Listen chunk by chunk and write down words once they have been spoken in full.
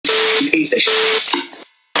piece of shit.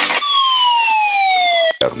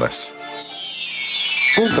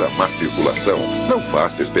 Contra a má circulação, não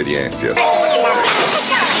faça experiências. You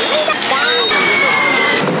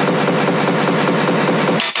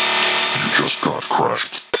just got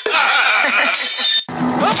crushed.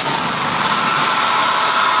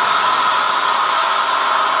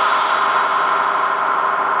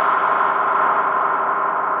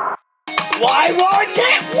 Why won't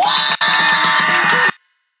it? What?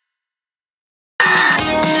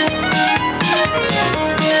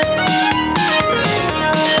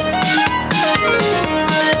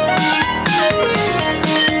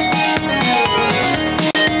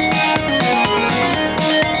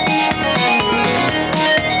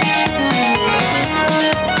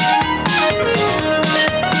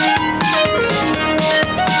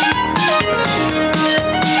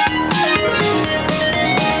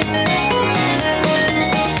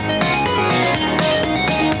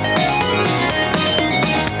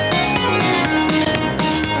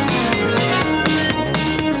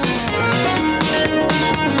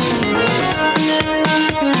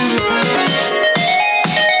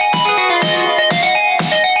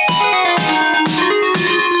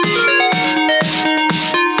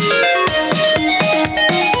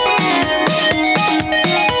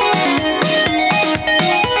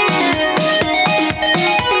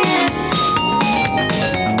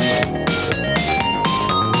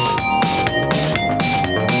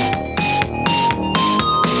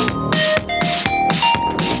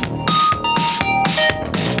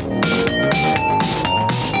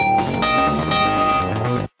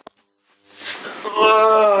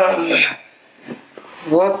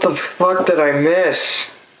 What the fuck did I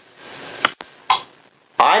miss?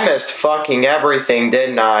 I missed fucking everything,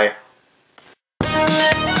 didn't I?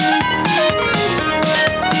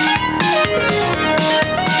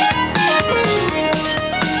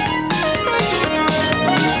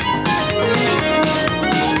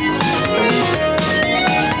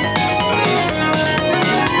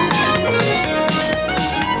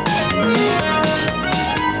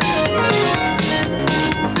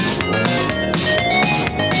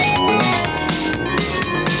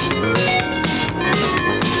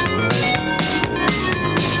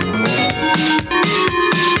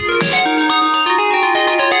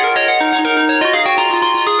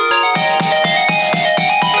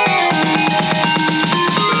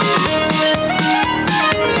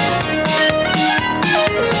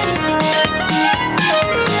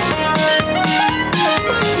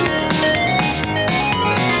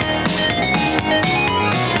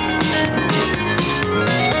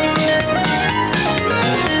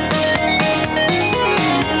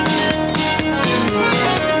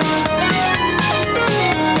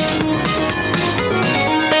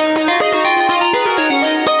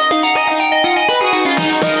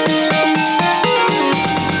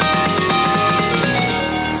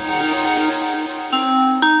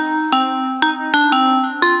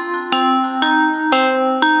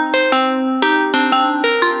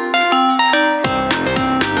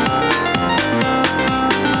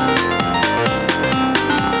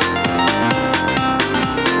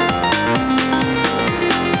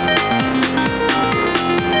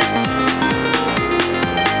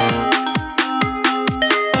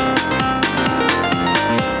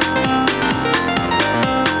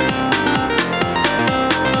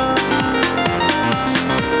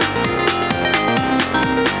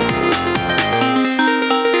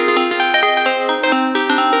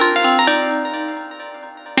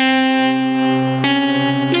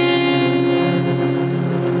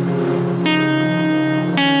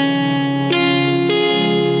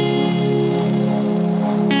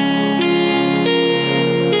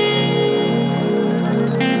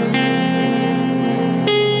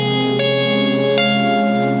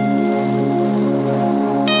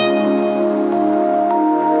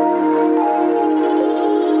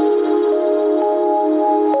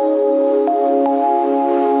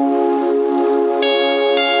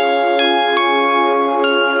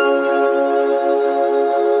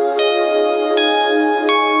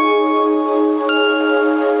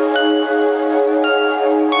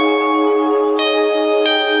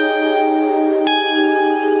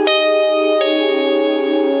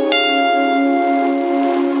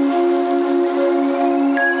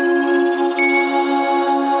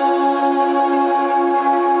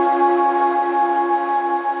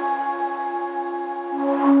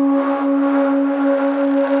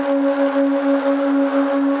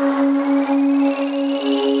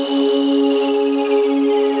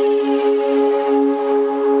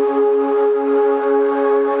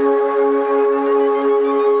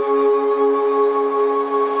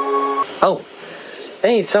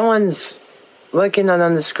 Hey, someone's looking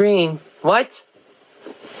on the screen. What?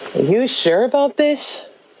 Are you sure about this?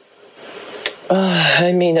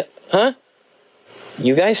 Huh?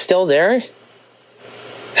 You guys still there?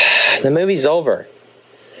 The movie's over.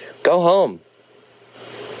 Go home.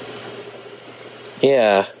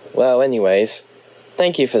 Yeah, well, anyways,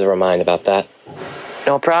 thank you for the remind about that.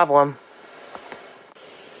 No problem.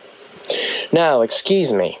 Now,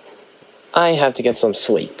 excuse me. I have to get some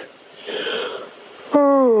sleep.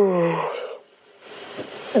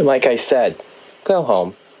 And like I said, go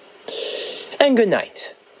home. And good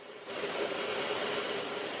night.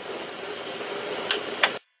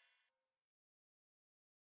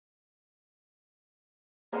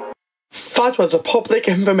 That was a public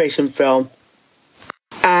information film.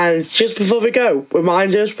 And just before we go,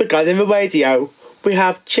 reminders regarding the radio. We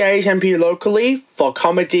have JHMP locally for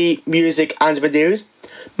comedy, music and the news,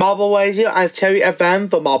 Marble Radio and Terry FM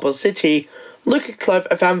for Marble City, Lucky Clove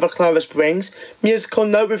FM for Clover Springs, Musical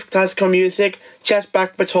Note with classical music, Jazz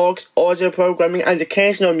Back for talks, audio programming and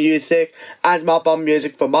occasional music, and Marble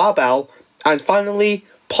Music for Marbell, and finally,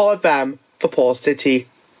 Paul FM for Paul City.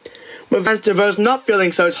 With fans to those not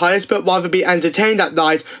feeling so tired but rather be entertained that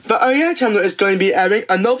night, the OEA channel is going to be airing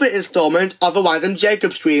another installment of the Random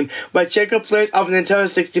Jacob stream, where Jacob plays of the Nintendo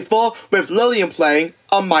 64 with Lillian playing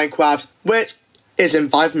on Minecraft, which is in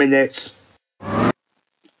 5 minutes.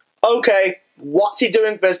 Okay, what's he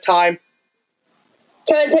doing this time?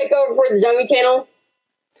 Trying to take over for the Dummy channel.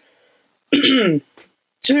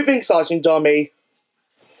 2 things, Sergeant Dummy.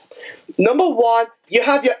 Number 1, you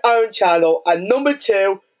have your own channel, and number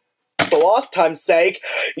 2, for last time's sake,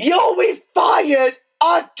 you'll be fired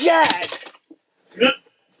again!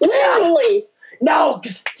 Literally! Now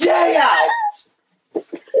stay out!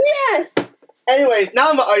 Yes! Anyways,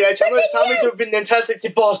 now I'm at OEA channel, it's time to do the Nintendo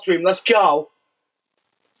 64 stream, let's go!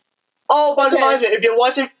 Oh, that reminds me, if you're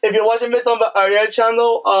watching this on the OEA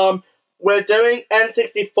channel, we're doing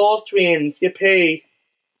N64 streams, yippee!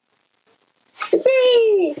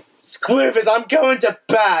 Yippee! Screw this, I'm going to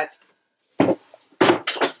bed!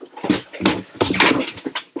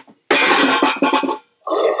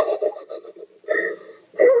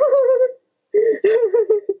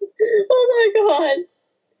 Oh my god!